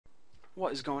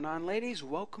What is going on, ladies?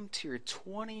 Welcome to your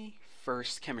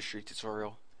 21st chemistry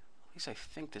tutorial. At least I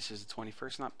think this is the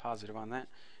 21st, not positive on that,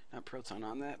 not proton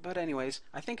on that. But anyways,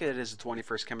 I think it is the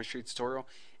 21st chemistry tutorial.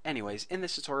 Anyways, in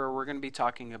this tutorial we're going to be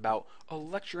talking about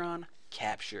electron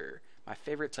capture, my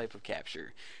favorite type of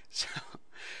capture. So,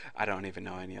 I don't even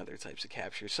know any other types of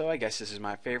capture, so I guess this is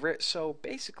my favorite. So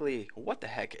basically, what the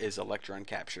heck is electron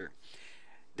capture?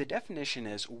 The definition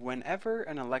is whenever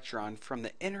an electron from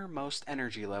the innermost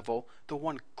energy level, the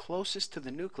one closest to the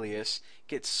nucleus,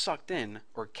 gets sucked in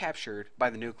or captured by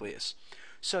the nucleus.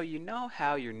 So you know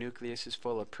how your nucleus is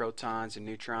full of protons and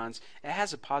neutrons? It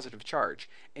has a positive charge,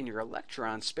 and your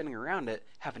electrons spinning around it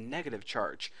have a negative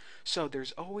charge. So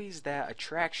there's always that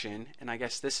attraction, and I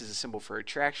guess this is a symbol for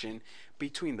attraction,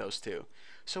 between those two.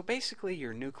 So basically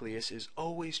your nucleus is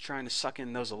always trying to suck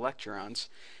in those electrons,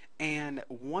 and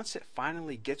once it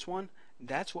finally gets one,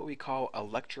 that's what we call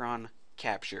electron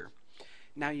capture.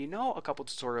 Now, you know, a couple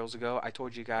tutorials ago I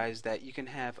told you guys that you can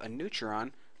have a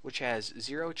neutron which has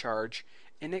zero charge,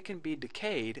 and it can be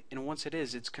decayed, and once it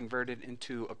is, it's converted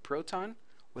into a proton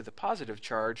with a positive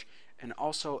charge and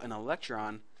also an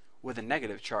electron with a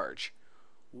negative charge.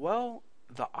 Well,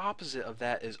 the opposite of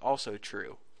that is also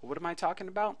true. What am I talking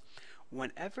about?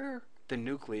 Whenever the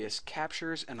nucleus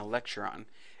captures an electron,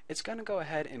 it's going to go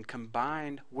ahead and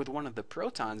combine with one of the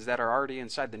protons that are already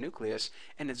inside the nucleus,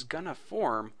 and it's going to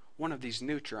form one of these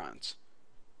neutrons.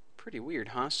 Pretty weird,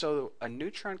 huh? So a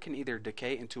neutron can either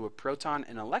decay into a proton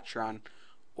and electron,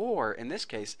 or in this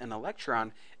case, an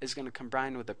electron is going to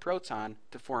combine with a proton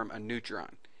to form a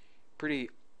neutron. A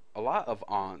lot of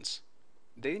ons.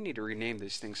 They need to rename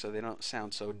these things so they don't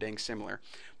sound so dang similar.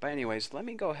 But anyways, let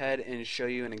me go ahead and show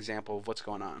you an example of what's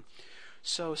going on.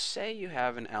 So say you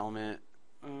have an element,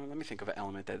 let me think of an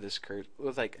element that this occurred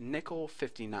with, like nickel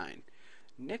 59.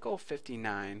 Nickel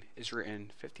 59 is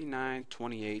written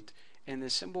 5928, and the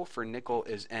symbol for nickel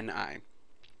is Ni.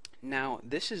 Now,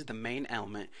 this is the main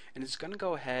element, and it's going to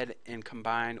go ahead and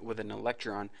combine with an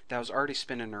electron that was already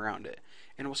spinning around it,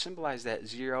 and will symbolize that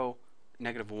 0,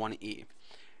 negative 1e.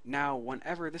 Now,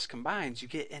 whenever this combines, you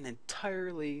get an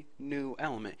entirely new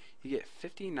element. You get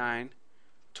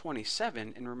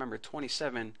 5927, and remember,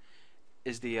 27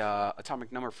 is the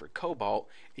atomic number for cobalt,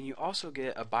 and you also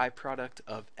get a byproduct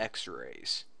of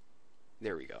X-rays.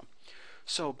 There we go.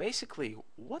 So basically,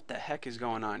 what the heck is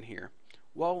going on here?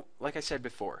 Well, like I said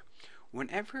before,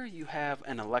 whenever you have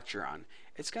an electron,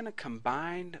 it's going to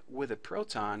combine with a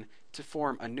proton to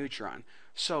form a neutron.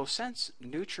 So since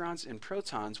neutrons and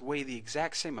protons weigh the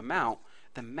exact same amount,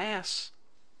 the mass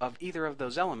of either of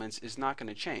those elements is not going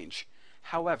to change.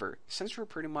 However, since we're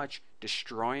pretty much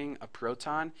destroying a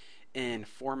proton and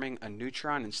forming a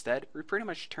neutron instead, we pretty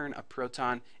much turn a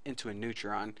proton into a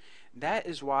neutron. That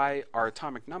is why our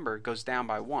atomic number goes down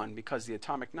by 1, because the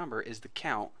atomic number is the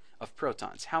count of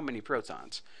protons. How many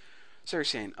protons? So you're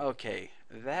saying, okay,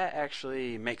 that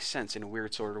actually makes sense in a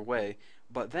weird sort of way,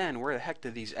 but then where the heck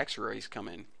did these X-rays come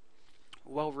in?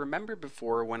 Well, remember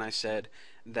before when I said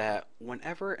that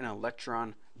whenever an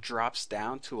electron drops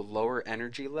down to a lower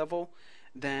energy level,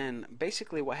 then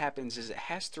basically what happens is it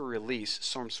has to release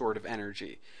some sort of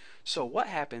energy. So what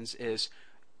happens is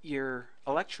your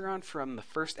electron from the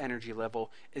first energy level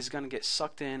is going to get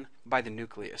sucked in by the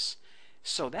nucleus.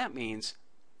 So that means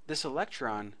this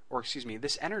electron, or excuse me,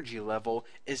 this energy level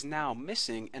is now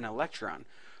missing an electron.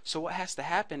 So what has to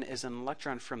happen is an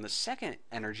electron from the second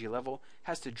energy level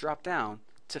has to drop down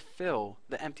to fill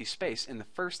the empty space in the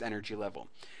first energy level.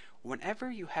 Whenever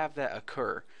you have that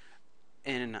occur,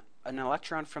 and an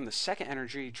electron from the second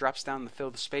energy drops down to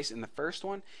fill the space in the first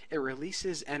one, it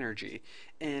releases energy.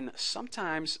 And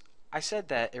sometimes I said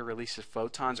that it releases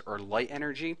photons or light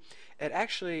energy. It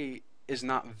actually is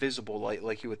not visible light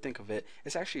like you would think of it.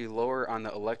 It's actually lower on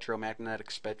the electromagnetic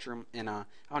spectrum. And I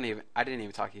didn't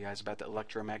even talk to you guys about the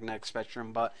electromagnetic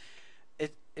spectrum, but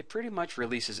it pretty much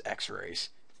releases X-rays,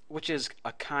 which is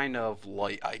a kind of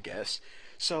light, I guess.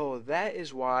 So that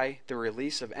is why the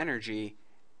release of energy,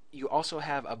 you also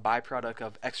have a byproduct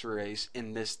of X-rays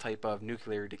in this type of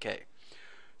nuclear decay.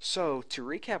 So to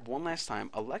recap one last time,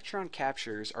 electron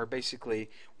captures are basically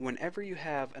whenever you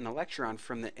have an electron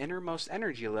from the innermost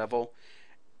energy level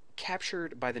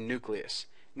captured by the nucleus.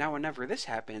 Now whenever this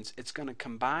happens, it's going to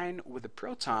combine with a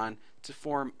proton to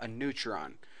form a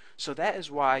neutron. So that is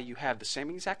why you have the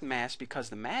same exact mass, because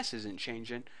the mass isn't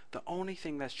changing. The only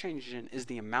thing that's changing is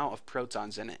the amount of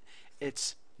protons in it.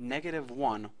 It's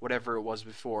 -1, whatever it was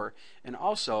before. And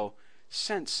also,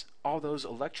 since all those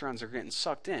electrons are getting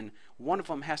sucked in, one of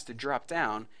them has to drop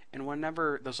down, and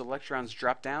whenever those electrons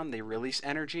drop down, they release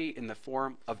energy in the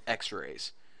form of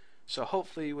X-rays. So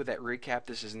hopefully with that recap,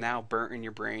 this is now burnt in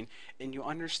your brain and you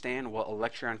understand what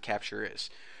electron capture is.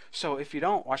 So if you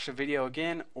don't, watch the video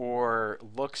again or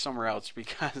look somewhere else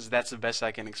because that's the best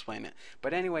I can explain it.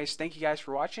 But anyways, thank you guys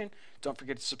for watching. Don't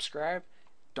forget to subscribe.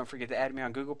 Don't forget to add me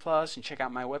on Google Plus and check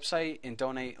out my website and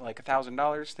donate like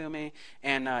 $1,000 to me.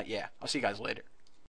 And yeah, I'll see you guys later.